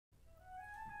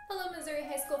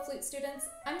high school flute students.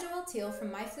 I'm Joelle Teal from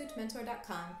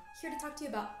myflutementor.com, here to talk to you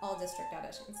about all district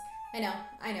auditions. I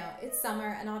know, it's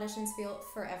summer and auditions feel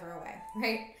forever away,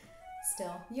 right?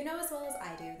 Still, you know as well as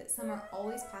I do that summer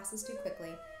always passes too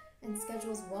quickly, and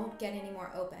schedules won't get any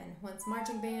more open once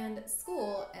marching band,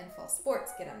 school, and fall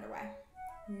sports get underway.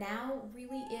 Now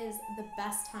really is the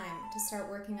best time to start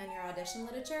working on your audition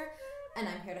literature, and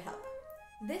I'm here to help.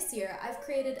 This year, I've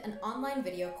created an online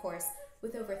video course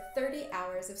with over 30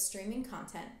 hours of streaming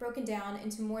content broken down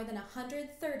into more than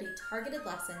 130 targeted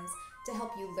lessons to help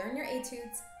you learn your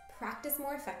etudes, practice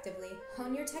more effectively,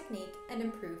 hone your technique, and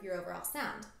improve your overall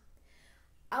sound.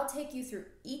 I'll take you through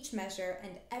each measure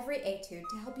and every etude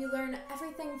to help you learn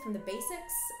everything from the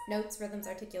basics, notes, rhythms,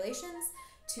 articulations,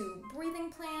 to breathing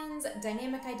plans,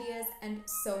 dynamic ideas, and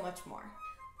so much more.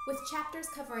 With chapters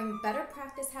covering better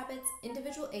practice habits,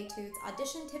 individual etudes,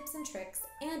 audition tips and tricks,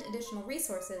 and additional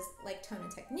resources like tone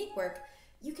and technique work,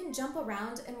 you can jump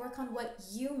around and work on what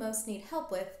you most need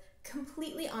help with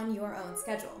completely on your own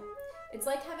schedule. It's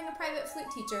like having a private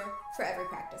flute teacher for every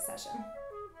practice session.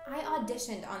 I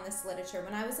auditioned on this literature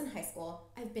when I was in high school.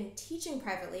 I've been teaching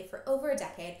privately for over a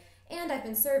decade, and I've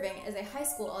been serving as a high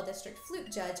school all-district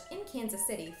flute judge in Kansas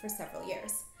City for several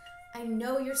years. I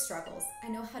know your struggles, I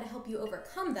know how to help you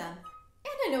overcome them,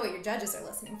 and I know what your judges are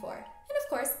listening for. And of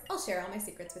course, I'll share all my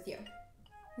secrets with you.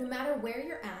 No matter where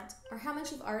you're at or how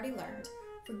much you've already learned,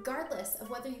 regardless of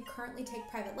whether you currently take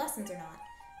private lessons or not,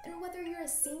 and whether you're a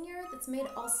senior that's made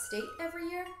all-state every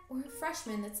year or a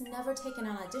freshman that's never taken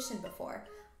an audition before,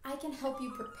 I can help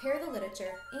you prepare the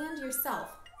literature and yourself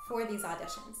for these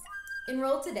auditions.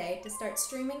 Enroll today to start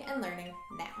streaming and learning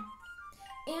now.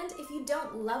 And if you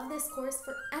don't love this course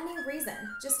for any reason,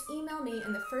 just email me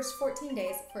in the first 14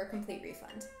 days for a complete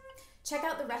refund. Check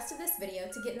out the rest of this video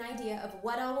to get an idea of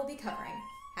what I will be covering.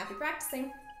 Happy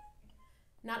practicing!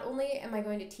 Not only am I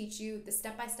going to teach you the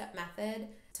step-by-step method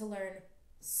to learn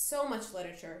so much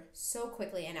literature so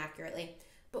quickly and accurately,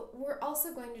 but we're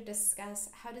also going to discuss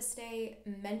how to stay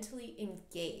mentally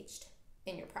engaged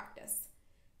in your practice.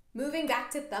 Moving back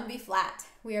to thumb B flat.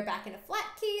 We are back in a flat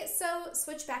key, so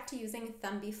switch back to using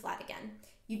thumb B flat again.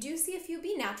 You do see a few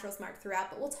B naturals marked throughout,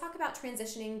 but we'll talk about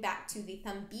transitioning back to the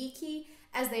thumb B key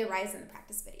as they arise in the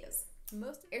practice videos.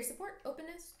 Most air support,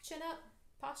 openness, chin up,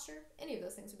 posture, any of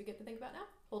those things would be good to think about now.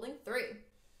 Holding 3.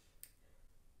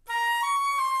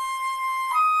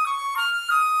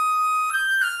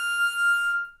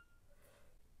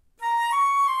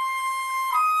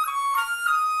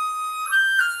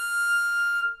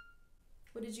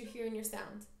 What did you hear in your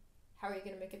sound? How are you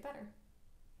going to make it better?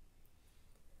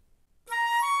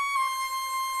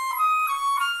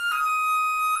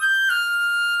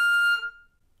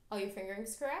 All your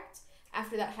fingering's correct.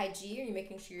 After that high G, are you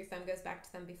making sure your thumb goes back to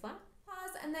thumb B flat?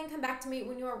 Pause and then come back to me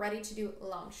when you are ready to do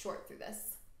long short through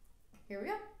this. Here we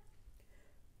go.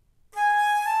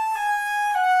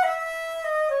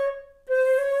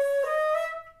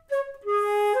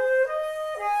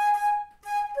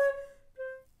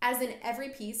 As in every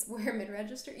piece where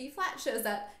mid-register E flat shows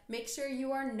up, make sure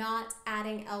you are not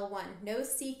adding L1, no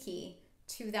C key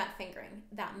to that fingering.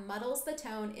 That muddles the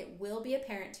tone. It will be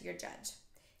apparent to your judge.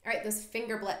 All right, those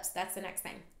finger blips, that's the next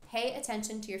thing. Pay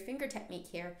attention to your finger technique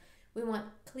here. We want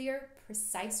clear,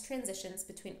 precise transitions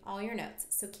between all your notes.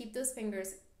 So keep those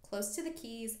fingers close to the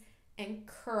keys and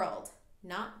curled,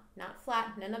 not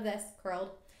flat, none of this,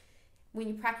 curled, when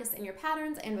you practice in your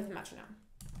patterns and with a metronome.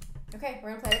 Okay, we're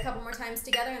gonna play it a couple more times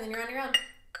together and then you're on your own.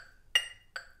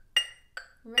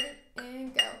 Ready,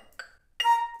 and go.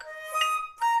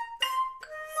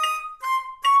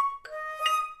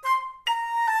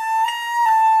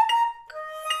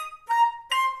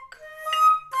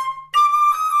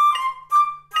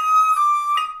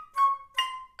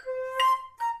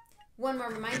 One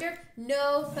more reminder,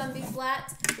 no thumb B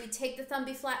flat. We take the thumb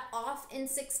B flat off in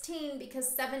 16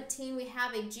 because 17 we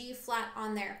have a G flat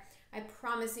on there. I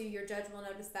promise you your judge will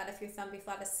notice that if your thumb B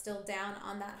flat is still down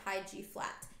on that high G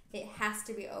flat. It has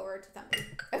to be over to thumb B.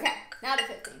 Okay, now to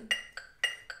 15.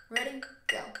 Ready,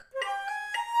 go.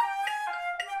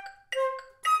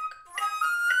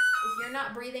 If you're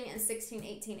not breathing in 16,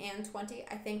 18, and 20,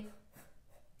 I think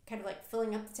kind of like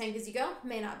filling up the tank as you go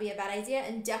may not be a bad idea,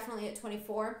 and definitely at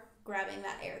 24, grabbing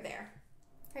that air there.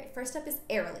 All right, first up is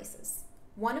air releases.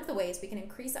 One of the ways we can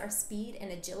increase our speed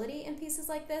and agility in pieces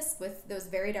like this with those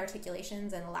varied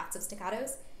articulations and lots of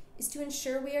staccatos is to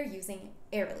ensure we are using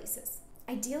air releases.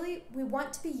 Ideally, we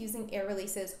want to be using air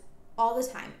releases all the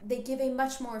time. They give a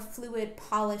much more fluid,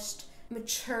 polished,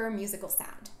 mature musical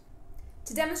sound.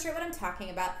 To demonstrate what I'm talking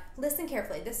about, listen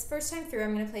carefully. This first time through,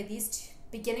 I'm going to play these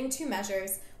beginning 2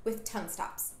 measures with tongue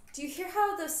stops. Do you hear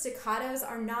how those staccatos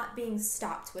are not being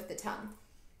stopped with the tongue?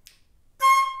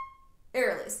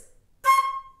 Air release.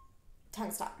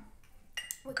 Tongue stop.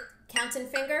 Count and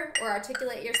finger, or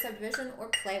articulate your subdivision, or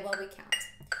play while we count.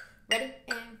 Ready,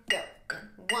 and go.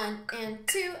 And 1 and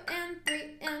 2 and 3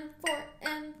 and 4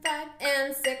 and 5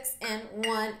 and 6 and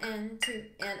 1 and 2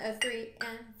 and a 3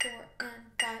 and 4 and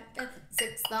 5 and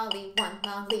 6. Lolly 1,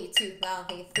 lolly 2,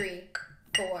 lolly 3,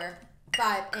 4,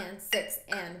 5 and 6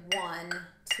 and 1,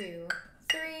 2,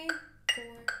 3, 4,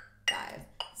 5,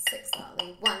 6.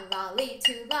 Lolly 1, lolly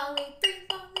 2, lolly 3,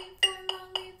 lolly 4,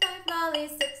 lolly 5, lolly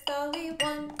 6, lolly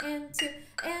 1 and 2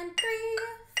 and 3,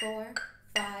 4,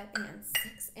 5 and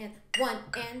 6 and 1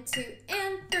 and 2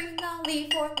 and 3, lolly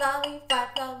 4, lolly 5,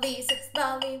 lolly 6,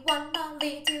 lolly 1,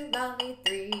 lolly 2, lolly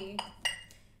 3.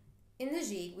 In the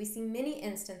jig, we see many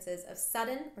instances of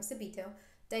sudden, or subito,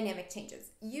 dynamic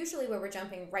changes, usually where we're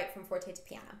jumping right from forte to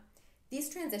piano. These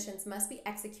transitions must be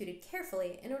executed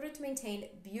carefully in order to maintain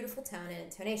beautiful tone and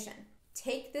intonation.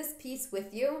 Take this piece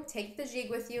with you, take the jig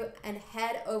with you, and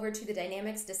head over to the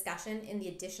dynamics discussion in the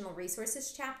additional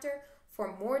resources chapter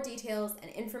for more details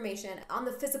and information on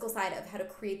the physical side of how to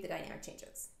create the dynamic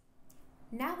changes.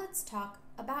 Now let's talk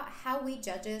about how we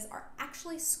judges are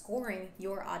actually scoring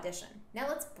your audition. Now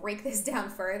let's break this down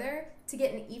further to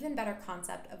get an even better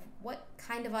concept of what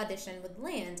kind of audition would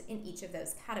land in each of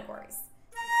those categories.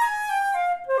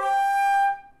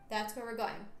 That's where we're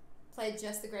going. Play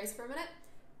just the grace for a minute.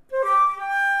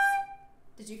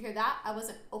 Did you hear that? I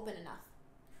wasn't open enough.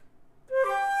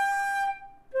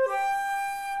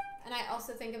 And I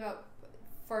also think about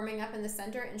forming up in the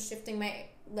center and shifting my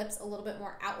lips a little bit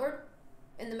more outward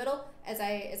in the middle as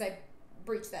I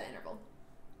breach that interval.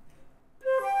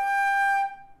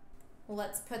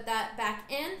 Let's put that back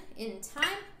in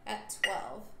time at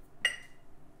 12.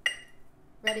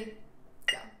 Ready?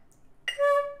 Go.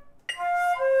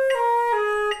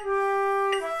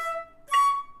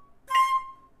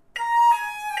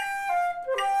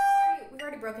 We've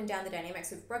already broken down the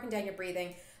dynamics. We've broken down your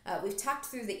breathing. We've talked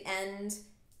through the end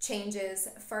changes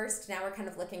first. Now we're kind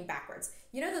of looking backwards.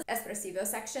 You know those espressivo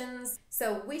sections?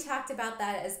 So we talked about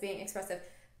that as being expressive.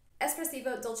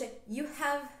 Espressivo, dolce, you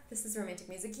have, this is romantic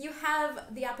music, you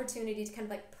have the opportunity to kind of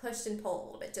like push and pull a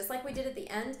little bit, just like we did at the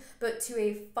end, but to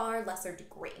a far lesser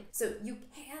degree. So you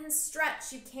can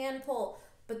stretch, you can pull,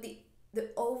 but the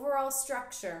overall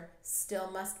structure still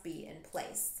must be in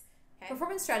place. Okay?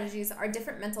 Performance strategies are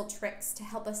different mental tricks to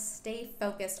help us stay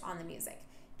focused on the music.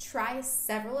 Try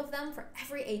several of them for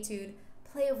every etude,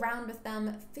 play around with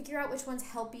them, figure out which ones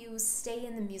help you stay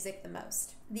in the music the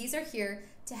most. These are here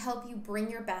to help you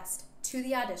bring your best to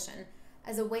the audition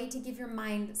as a way to give your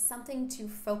mind something to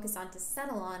focus on, to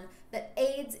settle on, that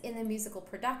aids in the musical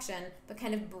production, but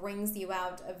kind of brings you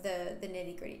out of the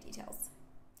nitty-gritty details.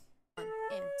 1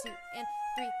 and 2 and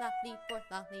 3, lolly 4,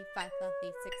 lolly 5,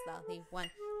 lolly 6, lolly 1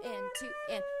 and 2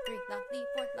 and 3, lolly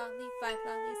 4, lolly 5,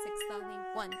 lolly 6, lolly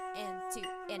 1 and 2,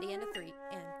 Andy and a 3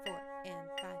 and 4 and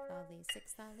 5, lolly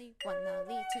 6, lolly 1,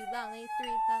 lolly 2, lolly 3,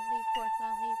 lolly 4,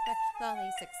 lolly 5, lolly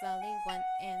 6, lolly 1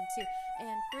 and 2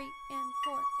 and 3 and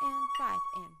 4 and 5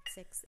 and 6.